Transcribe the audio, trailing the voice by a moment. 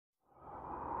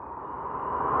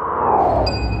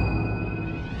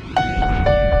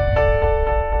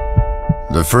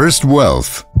The first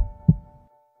wealth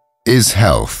is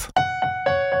health.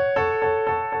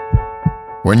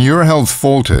 When your health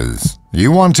falters,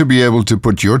 you want to be able to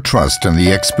put your trust in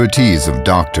the expertise of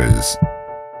doctors.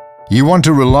 You want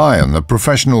to rely on the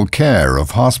professional care of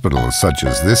hospitals such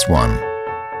as this one.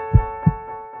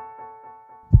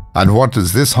 And what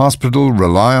does this hospital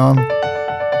rely on?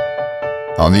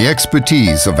 On the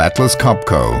expertise of Atlas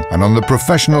Copco and on the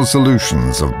professional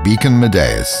solutions of Beacon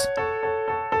Medeiros.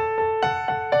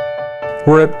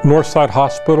 We're at Northside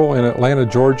Hospital in Atlanta,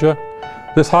 Georgia.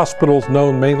 This hospital is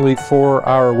known mainly for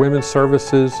our women's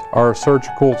services, our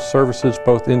surgical services,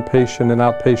 both inpatient and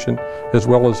outpatient, as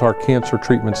well as our cancer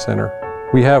treatment center.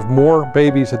 We have more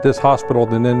babies at this hospital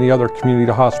than any other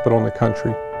community hospital in the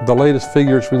country. The latest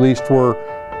figures released were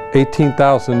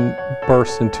 18,000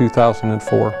 births in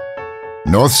 2004.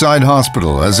 Northside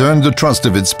Hospital has earned the trust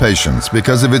of its patients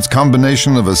because of its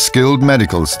combination of a skilled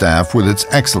medical staff with its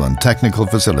excellent technical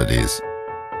facilities.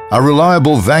 A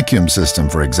reliable vacuum system,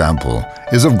 for example,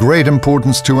 is of great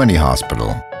importance to any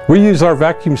hospital. We use our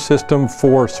vacuum system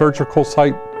for surgical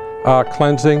site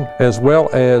cleansing as well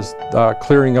as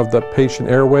clearing of the patient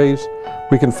airways.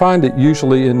 We can find it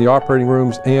usually in the operating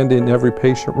rooms and in every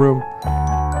patient room.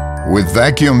 With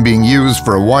vacuum being used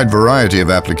for a wide variety of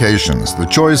applications, the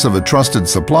choice of a trusted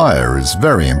supplier is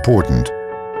very important.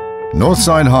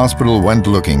 Northside Hospital went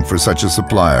looking for such a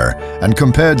supplier and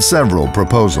compared several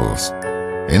proposals.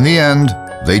 In the end,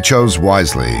 they chose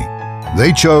wisely.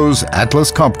 They chose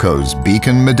Atlas Copco's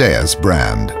Beacon Medeiros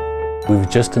brand. We've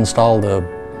just installed a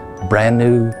brand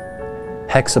new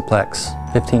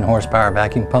Hexaplex 15 horsepower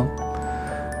vacuum pump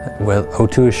with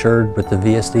O2 assured with the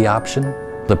VSD option.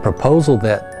 The proposal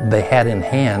that they had in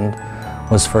hand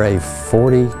was for a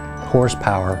 40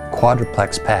 horsepower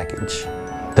quadruplex package.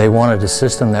 They wanted a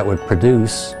system that would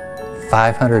produce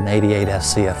 588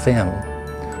 SCFM.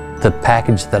 The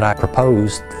package that I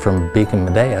proposed from Beacon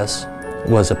Medeiros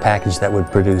was a package that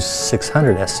would produce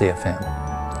 600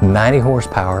 SCFM. 90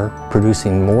 horsepower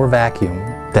producing more vacuum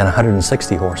than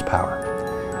 160 horsepower.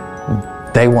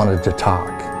 They wanted to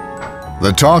talk.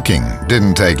 The talking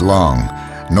didn't take long.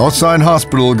 Northside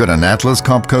Hospital got an Atlas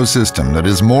Copco system that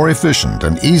is more efficient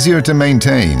and easier to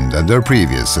maintain than their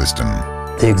previous system.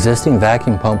 The existing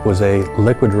vacuum pump was a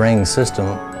liquid ring system.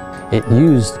 It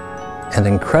used an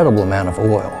incredible amount of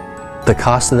oil. The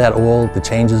cost of that oil, the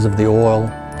changes of the oil,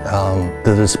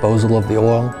 the disposal of the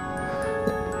oil,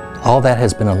 all that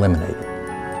has been eliminated.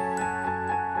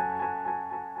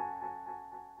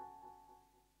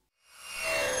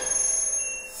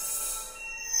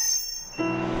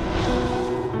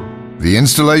 The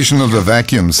installation of the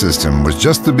vacuum system was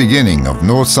just the beginning of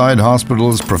Northside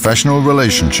Hospital's professional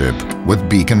relationship with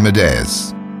Beacon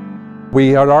Medeiros.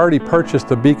 We had already purchased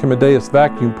the Beacon Medeiros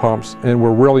vacuum pumps and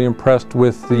were really impressed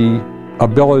with the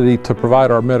ability to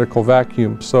provide our medical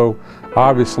vacuum. So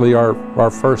obviously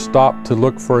our first stop to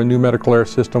look for a new medical air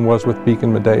system was with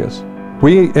Beacon Medeiros.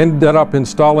 We ended up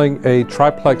installing a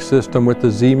triplex system with the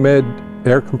Z-Med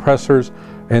air compressors,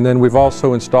 and then we've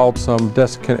also installed some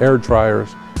desiccant air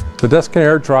dryers. The desiccant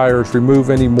air dryers remove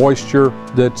any moisture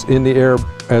that's in the air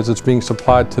as it's being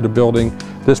supplied to the building.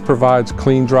 This provides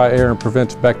clean, dry air and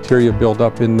prevents bacteria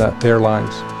buildup in the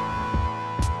airlines.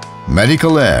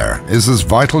 Medical air is as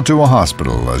vital to a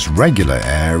hospital as regular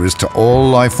air is to all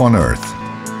life on Earth.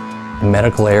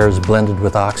 Medical air is blended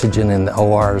with oxygen in the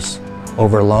ORs.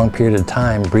 Over a long period of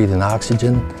time, breathing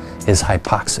oxygen is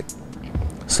hypoxic.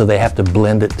 So they have to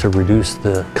blend it to reduce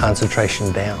the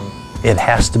concentration down. It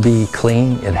has to be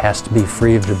clean, it has to be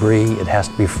free of debris, it has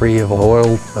to be free of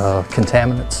oil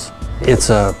contaminants.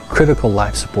 It's a critical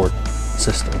life support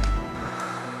system.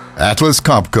 Atlas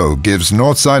Copco gives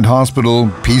Northside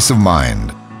Hospital peace of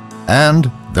mind.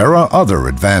 And there are other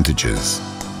advantages.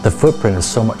 The footprint is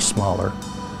so much smaller,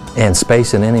 and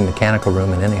space in any mechanical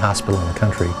room in any hospital in the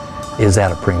country is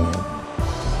at a premium.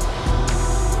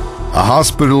 A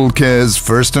hospital cares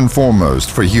first and foremost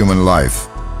for human life.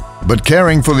 But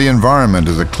caring for the environment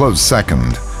is a close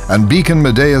second, and Beacon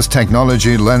Medeiros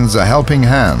technology lends a helping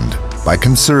hand by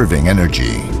conserving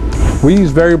energy. We use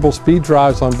variable speed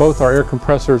drives on both our air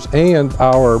compressors and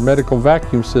our medical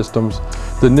vacuum systems.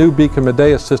 The new Beacon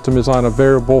Medeiros system is on a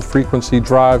variable frequency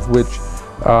drive which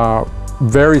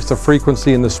varies the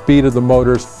frequency and the speed of the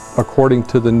motors according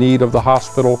to the need of the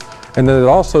hospital. And then it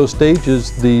also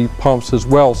stages the pumps as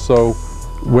well, so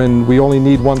when we only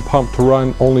need one pump to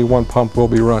run, only one pump will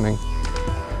be running.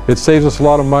 It saves us a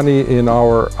lot of money in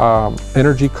our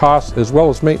energy costs as well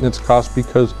as maintenance costs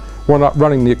because we're not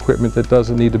running the equipment that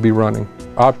doesn't need to be running.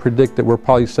 I predict that we're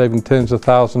probably saving tens of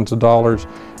thousands of dollars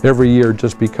every year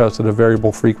just because of the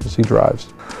variable frequency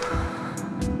drives.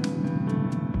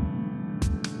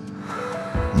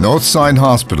 Northside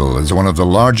Hospital is one of the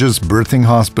largest birthing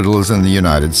hospitals in the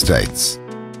United States.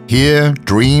 Here,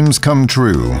 dreams come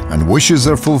true and wishes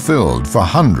are fulfilled for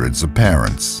hundreds of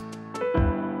parents.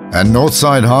 And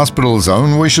Northside Hospital's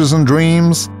own wishes and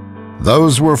dreams?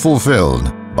 Those were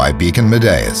fulfilled by Beacon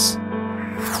Medeiros.